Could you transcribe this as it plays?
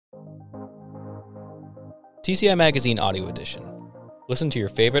TCI Magazine Audio Edition. Listen to your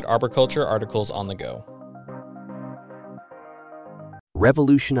favorite arboriculture articles on the go.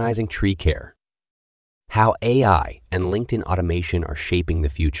 Revolutionizing Tree Care. How AI and LinkedIn automation are shaping the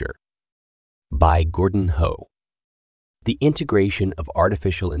future. By Gordon Ho. The integration of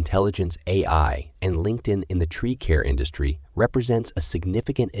artificial intelligence AI and LinkedIn in the tree care industry represents a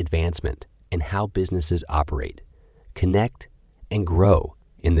significant advancement in how businesses operate, connect, and grow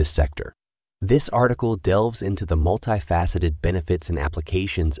in this sector. This article delves into the multifaceted benefits and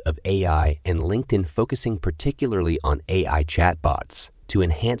applications of AI and LinkedIn, focusing particularly on AI chatbots to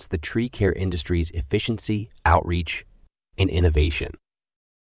enhance the tree care industry's efficiency, outreach, and innovation.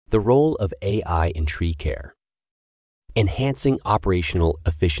 The role of AI in tree care. Enhancing operational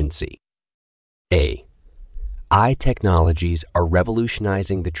efficiency. AI technologies are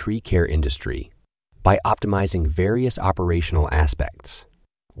revolutionizing the tree care industry by optimizing various operational aspects.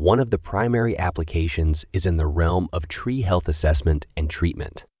 One of the primary applications is in the realm of tree health assessment and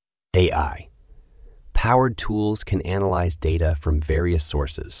treatment. AI-powered tools can analyze data from various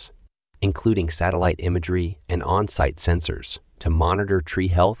sources, including satellite imagery and on-site sensors, to monitor tree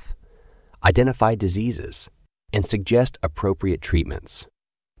health, identify diseases, and suggest appropriate treatments.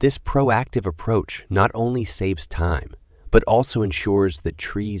 This proactive approach not only saves time, but also ensures that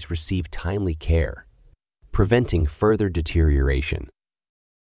trees receive timely care, preventing further deterioration.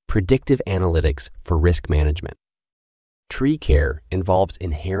 Predictive analytics for risk management. Tree care involves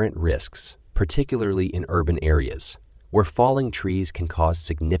inherent risks, particularly in urban areas, where falling trees can cause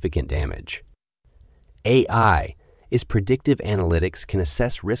significant damage. AI is predictive analytics can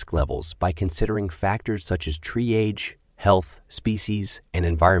assess risk levels by considering factors such as tree age, health, species, and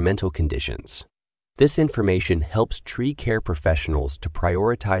environmental conditions. This information helps tree care professionals to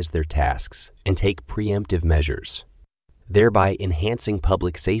prioritize their tasks and take preemptive measures, thereby enhancing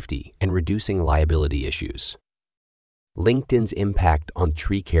public safety and reducing liability issues. LinkedIn's impact on the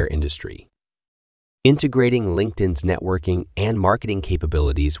tree care industry. Integrating LinkedIn's networking and marketing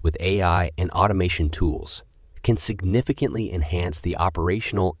capabilities with AI and automation tools can significantly enhance the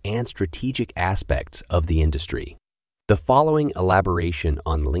operational and strategic aspects of the industry. The following elaboration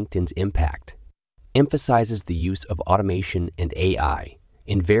on LinkedIn's impact emphasizes the use of automation and AI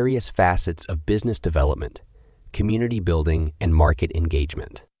in various facets of business development, community building, and market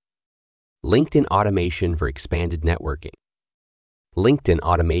engagement. LinkedIn automation for expanded networking. LinkedIn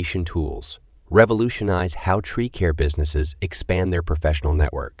automation tools revolutionize how tree care businesses expand their professional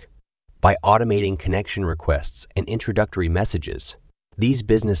network. By automating connection requests and introductory messages, these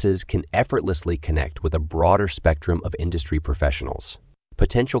businesses can effortlessly connect with a broader spectrum of industry professionals,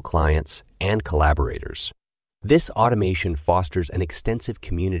 potential clients, and collaborators. This automation fosters an extensive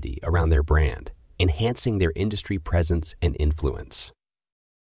community around their brand, enhancing their industry presence and influence.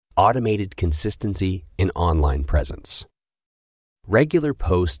 Automated consistency in online presence. Regular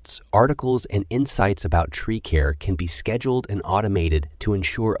posts, articles, and insights about tree care can be scheduled and automated to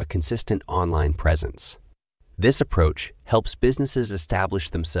ensure a consistent online presence. This approach helps businesses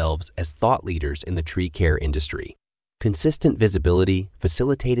establish themselves as thought leaders in the tree care industry. Consistent visibility,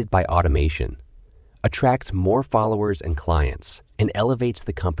 facilitated by automation, attracts more followers and clients and elevates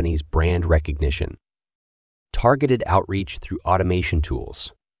the company's brand recognition. Targeted outreach through automation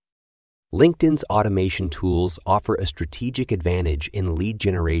tools. LinkedIn's automation tools offer a strategic advantage in lead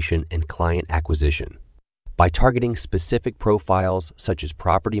generation and client acquisition. By targeting specific profiles such as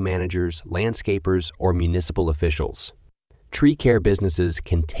property managers, landscapers, or municipal officials, tree care businesses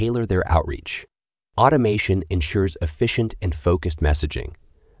can tailor their outreach. Automation ensures efficient and focused messaging,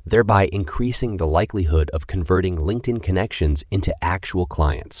 thereby increasing the likelihood of converting LinkedIn connections into actual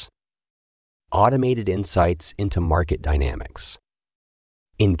clients. Automated insights into market dynamics.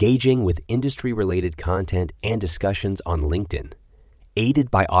 Engaging with industry-related content and discussions on LinkedIn, aided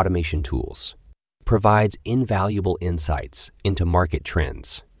by automation tools, provides invaluable insights into market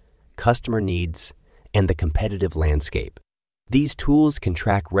trends, customer needs, and the competitive landscape. These tools can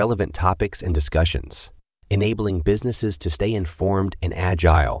track relevant topics and discussions, enabling businesses to stay informed and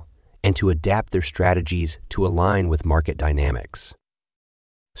agile and to adapt their strategies to align with market dynamics.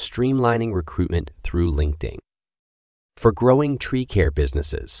 Streamlining recruitment through LinkedIn. For growing tree care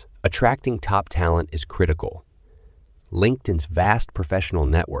businesses, attracting top talent is critical. LinkedIn's vast professional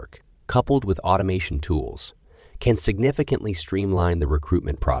network, coupled with automation tools, can significantly streamline the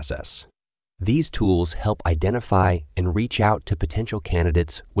recruitment process. These tools help identify and reach out to potential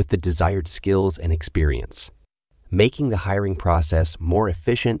candidates with the desired skills and experience, making the hiring process more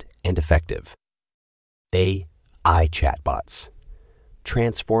efficient and effective. AI chatbots,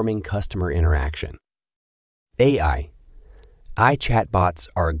 transforming customer interaction. AI iChatbots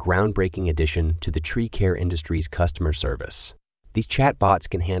are a groundbreaking addition to the tree care industry's customer service. These chatbots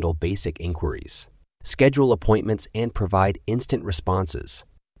can handle basic inquiries, schedule appointments, and provide instant responses,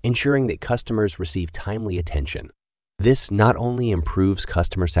 ensuring that customers receive timely attention. This not only improves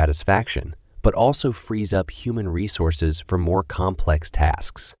customer satisfaction, but also frees up human resources for more complex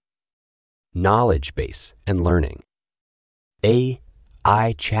tasks. Knowledge base and learning.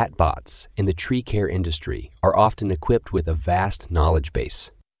 AI chatbots in the tree care industry are often equipped with a vast knowledge base.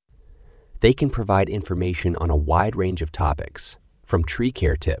 They can provide information on a wide range of topics, from tree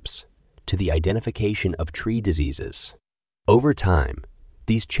care tips to the identification of tree diseases. Over time,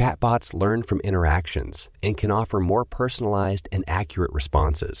 these chatbots learn from interactions and can offer more personalized and accurate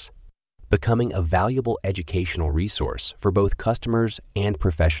responses, becoming a valuable educational resource for both customers and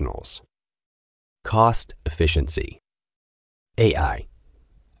professionals. Cost efficiency. AI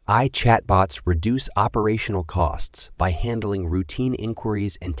chatbots reduce operational costs by handling routine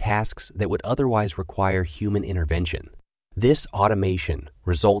inquiries and tasks that would otherwise require human intervention. This automation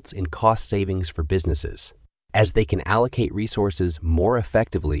results in cost savings for businesses, as they can allocate resources more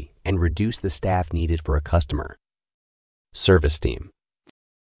effectively and reduce the staff needed for a customer. Service team.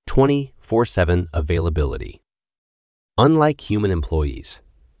 24/7 availability. Unlike human employees,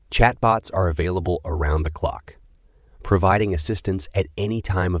 chatbots are available around the clock, providing assistance at any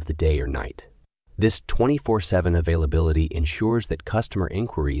time of the day or night. This 24/7 availability ensures that customer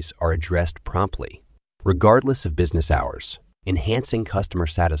inquiries are addressed promptly, regardless of business hours, enhancing customer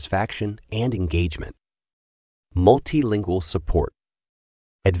satisfaction and engagement. Multilingual support.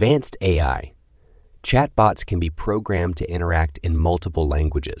 Advanced AI. Chatbots can be programmed to interact in multiple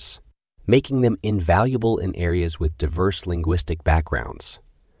languages, making them invaluable in areas with diverse linguistic backgrounds.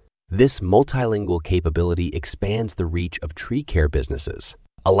 This multilingual capability expands the reach of tree care businesses,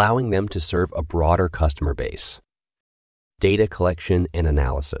 allowing them to serve a broader customer base. Data collection and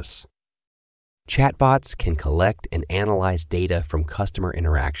analysis. Chatbots can collect and analyze data from customer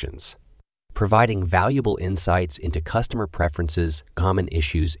interactions, providing valuable insights into customer preferences, common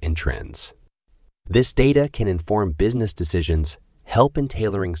issues, and trends. This data can inform business decisions, help in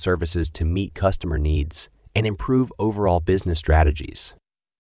tailoring services to meet customer needs, and improve overall business strategies.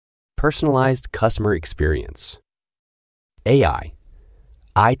 Personalized customer experience. AI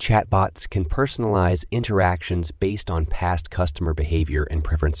chatbots can personalize interactions based on past customer behavior and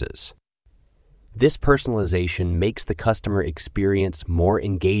preferences. This personalization makes the customer experience more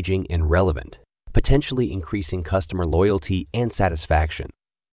engaging and relevant, potentially increasing customer loyalty and satisfaction.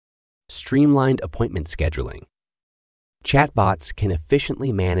 Streamlined appointment scheduling. Chatbots can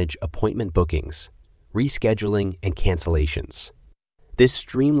efficiently manage appointment bookings, rescheduling, and cancellations. This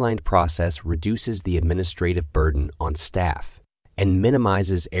streamlined process reduces the administrative burden on staff and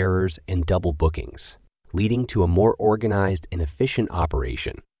minimizes errors and double bookings, leading to a more organized and efficient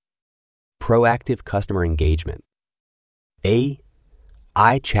operation. Proactive customer engagement. AI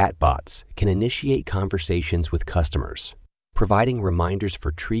chatbots can initiate conversations with customers, providing reminders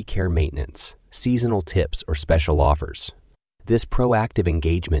for tree care maintenance, seasonal tips, or special offers. This proactive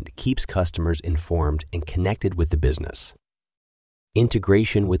engagement keeps customers informed and connected with the business.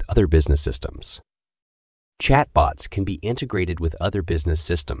 Integration with other business systems. Chatbots can be integrated with other business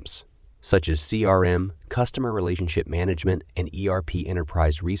systems, such as CRM, customer relationship management, and ERP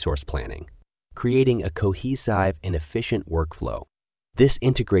enterprise resource planning, creating a cohesive and efficient workflow. This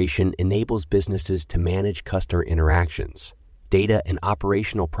integration enables businesses to manage customer interactions, data, and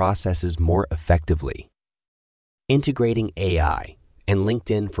operational processes more effectively. Integrating AI and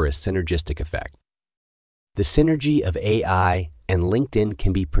LinkedIn for a synergistic effect. The synergy of AI and LinkedIn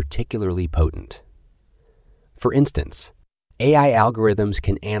can be particularly potent. For instance, AI algorithms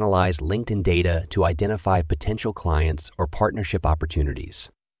can analyze LinkedIn data to identify potential clients or partnership opportunities.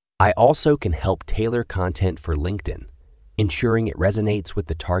 AI also can help tailor content for LinkedIn, ensuring it resonates with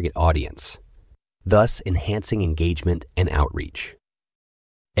the target audience, thus enhancing engagement and outreach.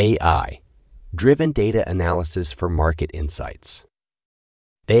 AI-driven data analysis for market insights.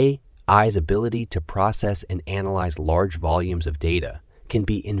 AI's ability to process and analyze large volumes of data can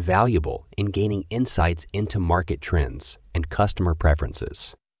be invaluable in gaining insights into market trends and customer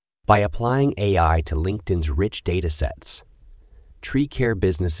preferences. By applying AI to LinkedIn's rich data sets, tree care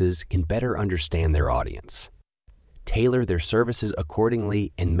businesses can better understand their audience, tailor their services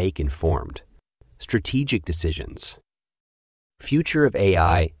accordingly, and make informed, strategic decisions. Future of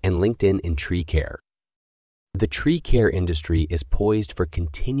AI and LinkedIn in tree care. The tree care industry is poised for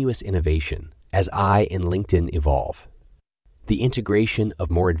continuous innovation as AI and LinkedIn evolve. The integration of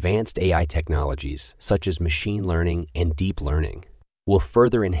more advanced AI technologies, such as machine learning and deep learning, will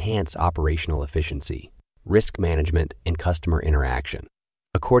further enhance operational efficiency, risk management, and customer interaction.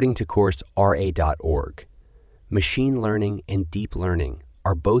 According to course ra.org, machine learning and deep learning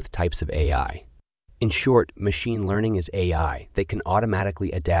are both types of AI. In short, machine learning is AI that can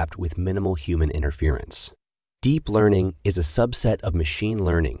automatically adapt with minimal human interference. Deep learning is a subset of machine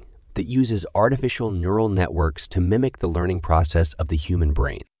learning that uses artificial neural networks to mimic the learning process of the human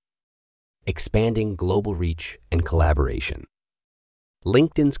brain, expanding global reach and collaboration.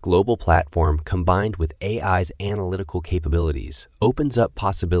 LinkedIn's global platform, combined with AI's analytical capabilities, opens up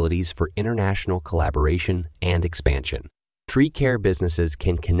possibilities for international collaboration and expansion. Tree care businesses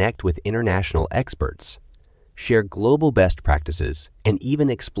can connect with international experts, share global best practices, and even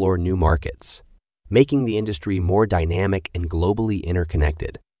explore new markets, making the industry more dynamic and globally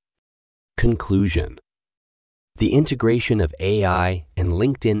interconnected. Conclusion: the integration of AI and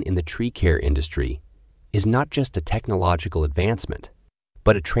LinkedIn in the tree care industry is not just a technological advancement,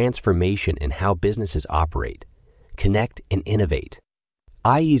 but a transformation in how businesses operate, connect, and innovate.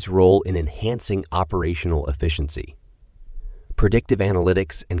 IE's role in enhancing operational efficiency, predictive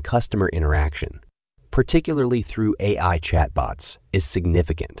analytics, and customer interaction, particularly through AI chatbots, is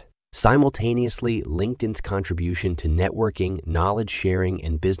significant. Simultaneously, LinkedIn's contribution to networking, knowledge sharing,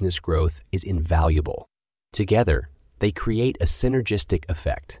 and business growth is invaluable. Together, they create a synergistic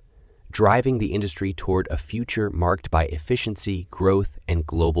effect, driving the industry toward a future marked by efficiency, growth, and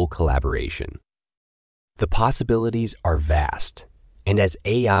global collaboration. The possibilities are vast, and as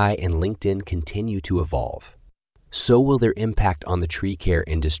AI and LinkedIn continue to evolve, so will their impact on the tree care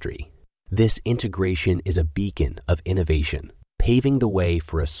industry. This integration is a beacon of innovation, paving the way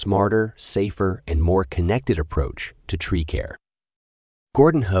for a smarter, safer, and more connected approach to tree care.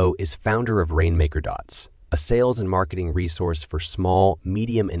 Gordon Ho is founder of Rainmaker.Dots, a sales and marketing resource for small,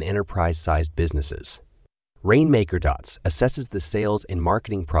 medium, and enterprise-sized businesses. Rainmaker.Dots assesses the sales and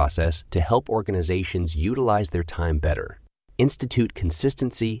marketing process to help organizations utilize their time better, institute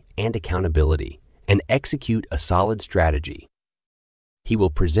consistency and accountability, and execute a solid strategy. He will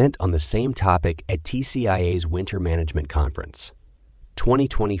present on the same topic at TCIA's Winter Management Conference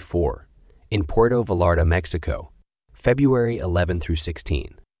 2024 in Puerto Vallarta, Mexico, February 11 through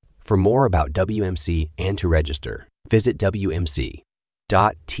 16. For more about WMC and to register, visit wmc.tcia.org.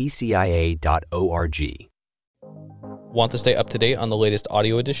 Want to stay up to date on the latest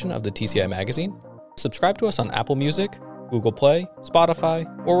audio edition of the TCI Magazine? Subscribe to us on Apple Music, Google Play, Spotify,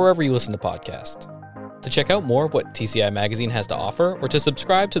 or wherever you listen to podcasts. To check out more of what TCI Magazine has to offer or to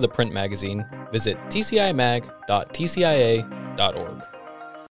subscribe to the print magazine, visit tcimag.tcia.org.